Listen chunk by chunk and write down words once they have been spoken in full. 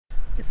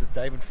This is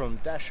David from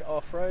Dash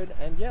Off-Road,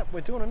 and yeah,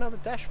 we're doing another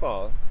Dash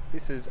file.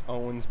 This is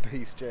Owen's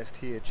Beast just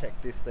here. Check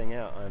this thing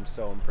out. I am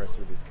so impressed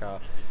with this car.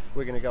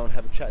 We're going to go and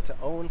have a chat to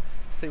Owen,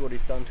 see what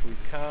he's done to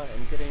his car,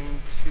 and get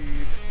him to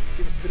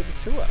give us a bit of a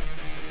tour.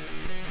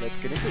 Let's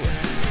get into it.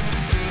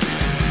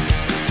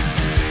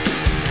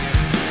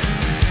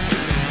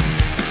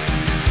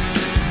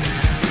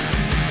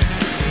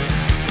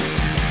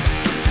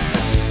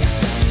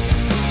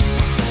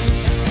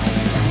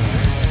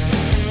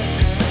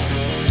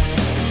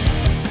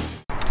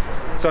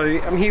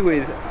 So I'm here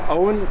with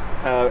Eoin.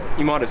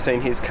 You might have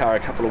seen his car a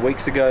couple of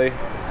weeks ago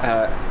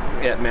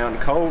at Mountain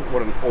Coal.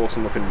 What an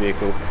awesome looking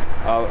vehicle.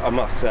 I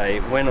must say,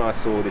 when I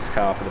saw this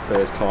car for the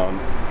first time,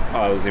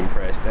 I was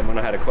impressed, and when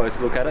I had a close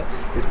look at it,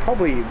 it's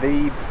probably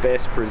the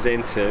best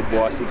presented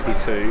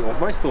Y62 or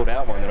most thought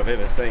out one that I've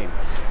ever seen.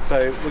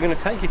 So we're going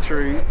to take you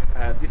through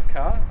this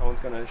car. Owen's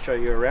going to show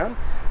you around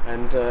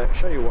and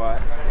show you why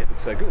it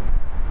looks so good.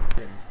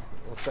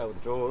 We'll start with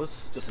the drawers,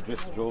 just a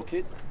drift drawer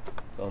kit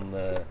on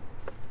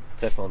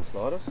Teflon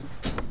sliders.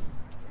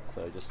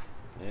 So just,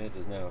 yeah,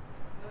 there's no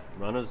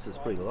runners, it's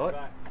pretty light.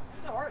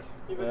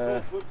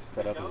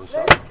 Set up as a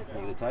shop,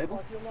 you get a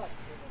table.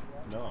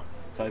 Nice.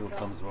 The table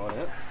comes right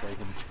out, so you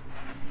can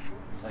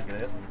take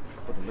it out and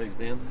put the legs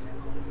down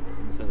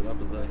and set it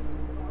up as a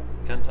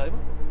camp table,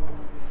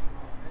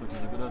 which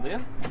is a good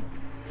idea.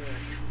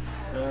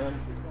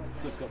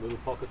 Just got little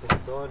pockets on the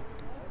side.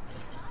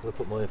 I'll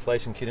put my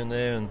inflation kit in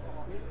there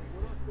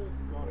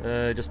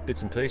and just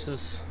bits and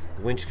pieces.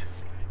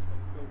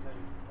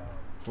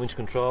 Winch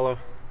controller,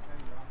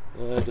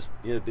 just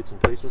bits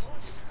and pieces.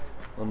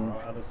 On the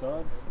other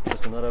side,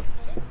 just another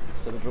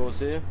set of drawers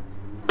here.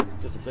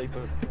 Just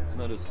deeper,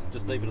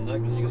 just deeper than that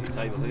because you got your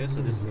table here,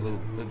 so this is a little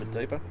bit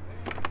deeper,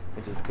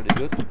 which is pretty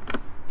good.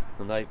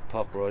 And they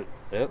pop right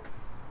out.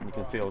 You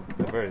can feel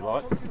they're very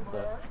light, so,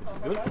 which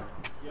is good.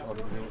 I'll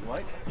give it a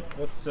weight.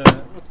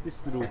 What's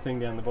this little thing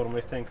down the bottom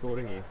left-hand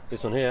corner here?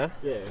 This one here,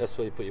 yeah. That's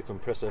where you put your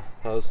compressor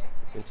hose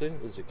into.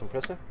 This is your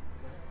compressor,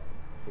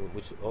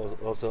 which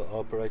also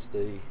operates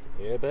the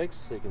airbags,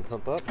 so you can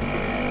pump up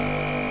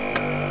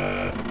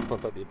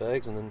your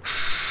bags and then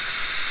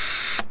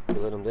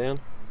you let them down.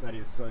 That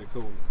is so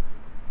cool.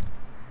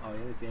 Oh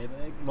yeah, there's the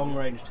airbag. Long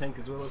range tank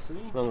as well, I see.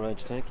 Long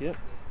range tank, yeah.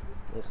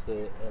 That's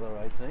the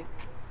LRA tank.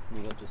 And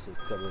you got just a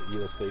couple of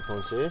USB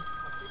points here.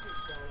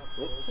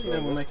 So you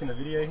know we're making a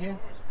video here.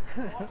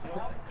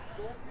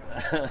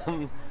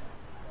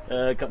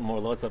 A couple more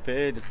lights up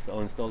here. I'll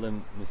install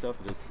them myself.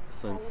 It just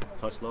sends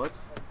touch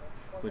lights,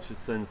 which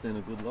just sends in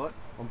a good light.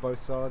 On both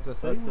sides, I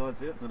see. Both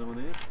sides, yeah. Another one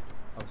here.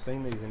 I've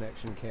seen these in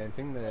action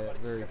camping. They're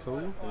very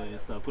cool. Yeah,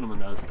 so I put them in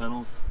those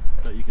panels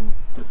that you can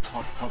just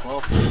pop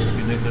off if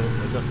you need to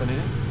adjust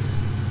anything.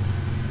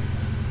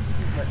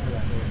 Exactly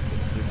like that.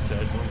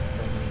 Supercharged one.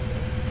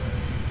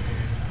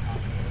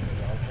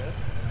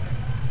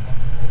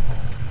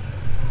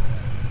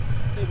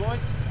 Hey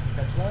boys,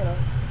 catch you later.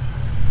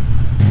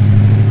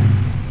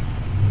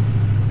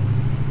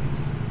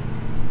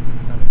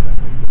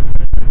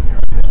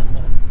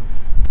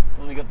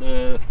 Then we got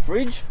the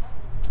fridge,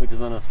 which is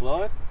on a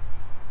slide,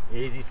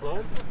 easy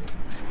slide.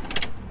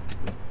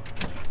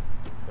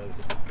 So it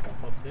just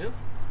pops down.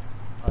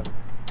 I've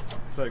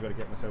so got to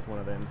get myself one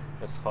of them.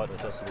 That's height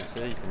adjustable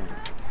too. You can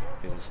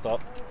be able to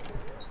stop.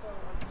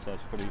 So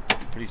it's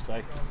pretty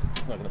safe.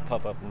 It's not going to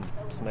pop up and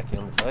smack you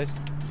on the face.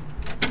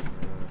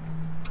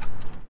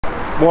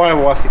 Why a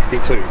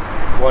Y62?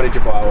 Why did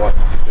you buy a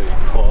Y62?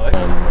 Why?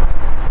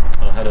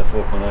 I had a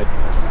 4.8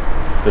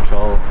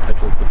 petrol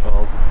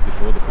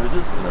before the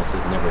cruisers, and I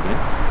said never again.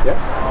 Yeah.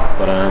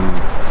 But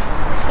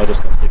I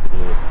just got sick of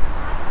the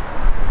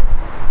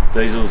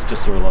diesels.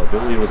 Just the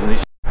reliability was an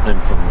issue.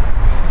 Then from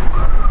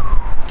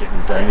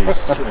getting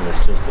damaged,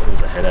 it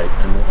was a headache.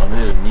 And I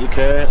needed a new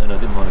car, and I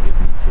didn't want to get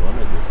the new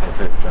 200 because I've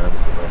had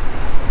dramas with it.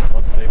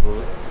 Lots of people,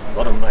 a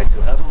lot of mates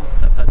who have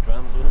had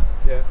dramas with it.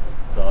 Yeah.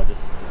 So it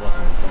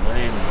wasn't for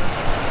me, and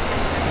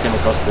came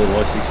across the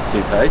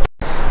Y62 page,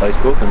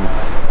 Facebook, and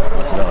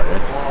I said, oh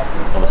yeah,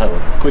 I'll have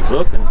a quick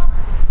look, and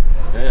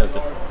yeah, I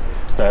just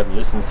started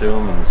listening to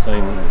them and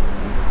seeing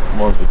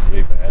ones with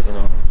rebars in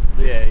them,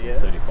 and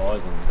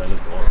 35s, and they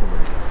looked awesome.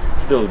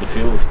 And still, the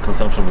fuel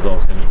consumption was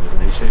always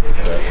an issue.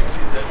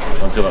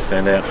 So until I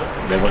found out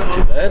they weren't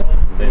too bad,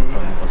 and then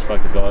I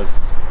spoke to guys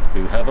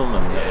who have them,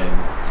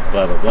 and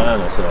blah blah blah,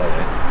 and I said, oh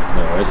yeah,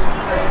 no worries.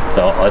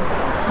 So I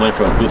went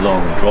for a good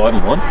long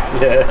driving one,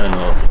 and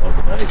I was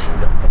amazed.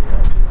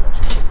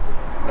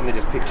 And they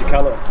just picked your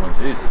colour. Oh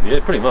jeez, yeah,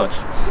 pretty much.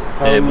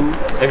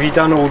 Have you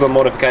done all the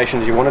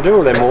modifications you want to do,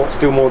 or there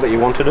still more that you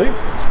want to do?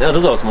 Yeah,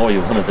 there's always more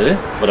you want to do,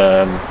 but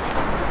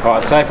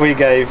alright, so if we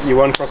gave you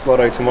one cross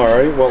lotto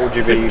tomorrow, what would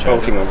you be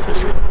bolting on? For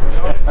sure.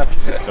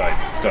 Just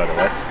straight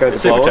away. Go to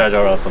supercharger,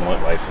 or else I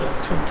might wait for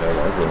twin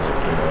turbos, and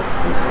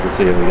we'll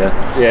see how we go.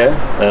 Yeah.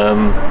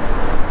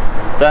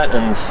 That,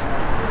 and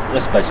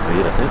that's basically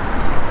it,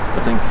 I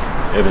think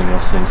everything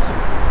else seems to...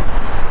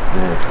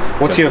 Yeah,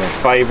 what's your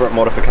favourite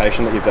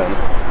modification that you've done?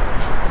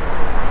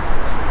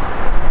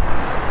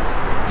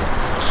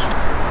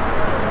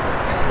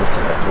 What's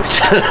that?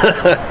 question.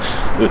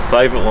 The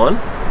favourite one?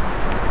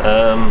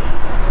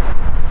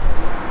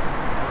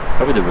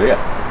 Probably the rear.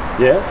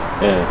 Yeah?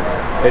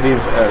 Yeah. It is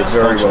It's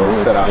very well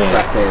functional, set up yeah.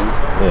 back end.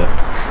 Yeah.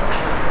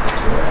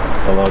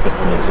 I like it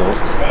on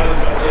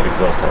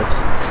exhaust helps.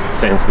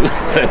 Sounds good.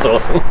 Sounds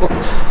awesome.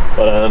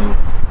 But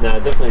no,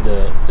 definitely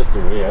just the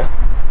rear.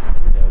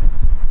 Yeah,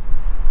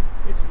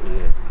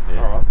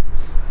 yeah.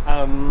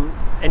 Alright.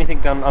 Anything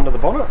done under the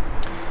bonnet?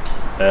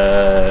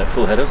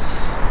 Full headers,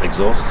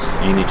 exhaust,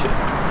 uni chip.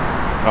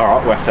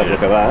 Alright, we'll have to have a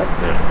look at that.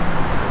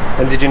 Yeah.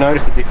 And did you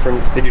notice the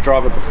difference? Did you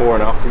drive it before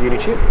and after uni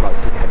chip? Like,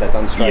 did you have that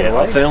done straight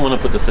away? I found when I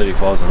put the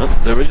 35s on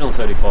it, the original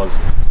 35s,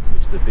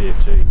 which are the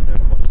BFGs, they're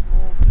quite a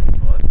small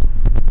 35. I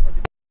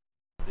didn't see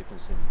the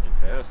difference in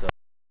power, so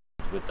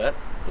with that.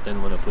 But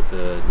then when I put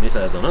the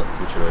Nitas on it,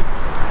 which are a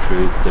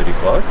true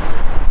 35,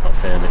 I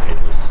found that it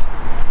was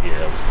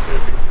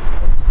perfect.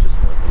 I was just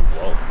like,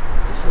 wow,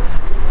 this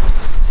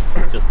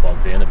is just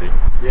bogged down a bit.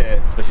 Yeah.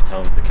 Especially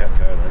towing the cap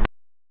caravan.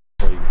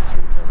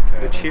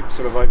 The chip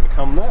sort of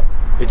overcome that?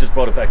 It just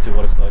brought it back to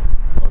what it's like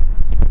on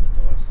the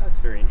tyres. That's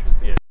very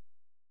interesting.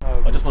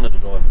 Yeah. I just wanted to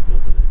drive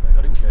ability back.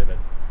 I didn't care about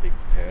big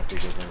power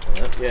figures or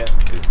anything like that. Yeah.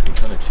 Because you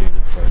kind of tuned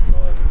it for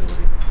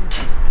drivability.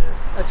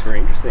 Yeah. That's very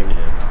interesting.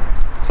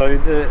 Yeah. So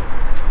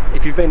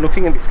if you've been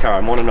looking at this car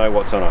and want to know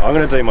what's on it, I'm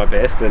going to do my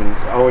best, and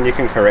Owen, you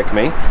can correct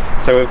me.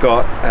 So we've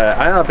got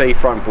ARB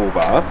front bull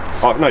bar.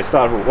 Oh no,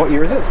 what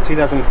year is it? It's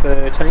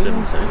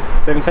 2013?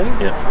 17?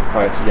 Yeah.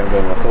 Oh, it's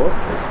younger than I thought.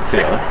 So it's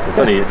TI.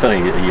 It's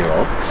only a year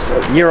old.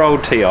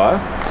 Year-old TI,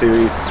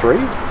 Series 3?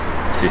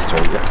 Series 3,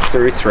 yeah.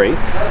 Series 3.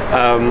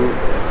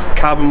 It's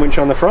carbon winch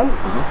on the front.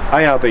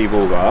 ARB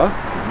bull bar.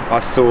 I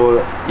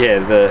saw,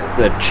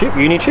 the chip,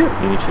 uni chip.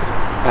 Uni chip.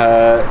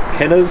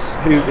 Headers,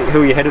 who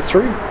are your headers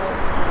through?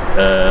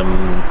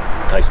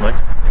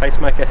 Pacemaker.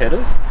 Pacemaker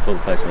headers. Full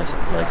pacemaker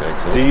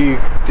exhaust.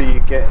 Do you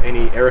get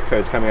any error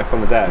codes coming up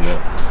on the dash? No.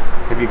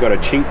 Have you got a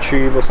cheat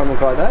tube or something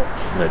like that?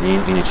 No, the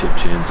uni chip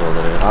tunes all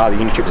that out. The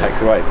uni chip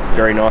takes away.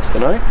 Very nice to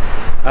know.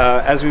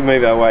 As we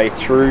move our way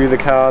through the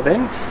car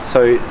then,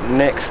 so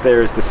next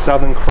there is the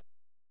Southern Cross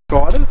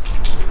sliders.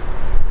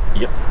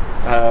 Yep.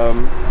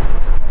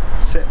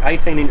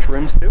 18-inch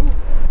rims still.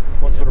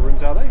 What sort of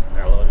rims are they?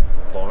 Arrowloaded.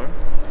 Byron.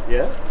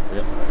 Yeah.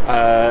 Yep.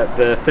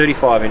 The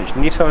 35-inch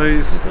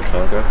Nittos. The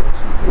trial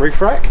graphics.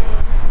 Roof rack.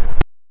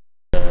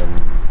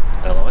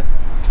 Ally.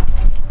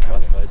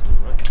 Tradesman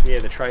rack. Yeah,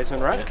 the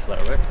tradesman rack. Yeah,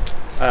 flat rack.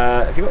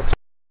 Have you got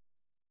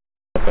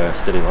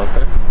Steady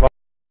light bar.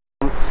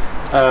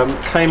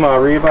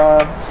 Kmart rear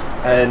bar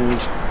and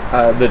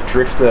the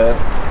Drifter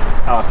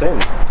RSM.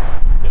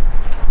 Yep.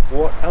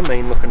 What a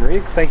mean looking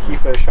rig. Thank you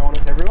for showing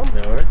it to everyone.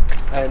 No worries.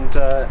 And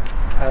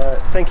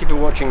thank you for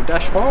watching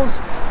Dash Files.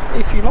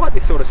 If you like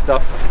this sort of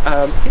stuff,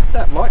 hit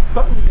that like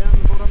button down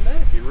the bottom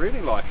there. If you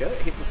really like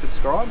it, hit the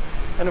subscribe.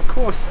 And of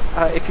course,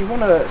 if you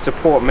want to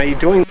support me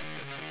doing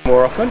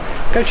more often,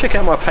 go check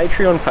out my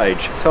Patreon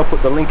page. So I'll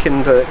put the link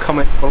in the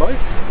comments below,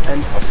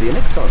 and I'll see you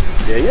next time.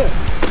 Yeah.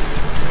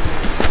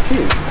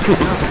 Cheers.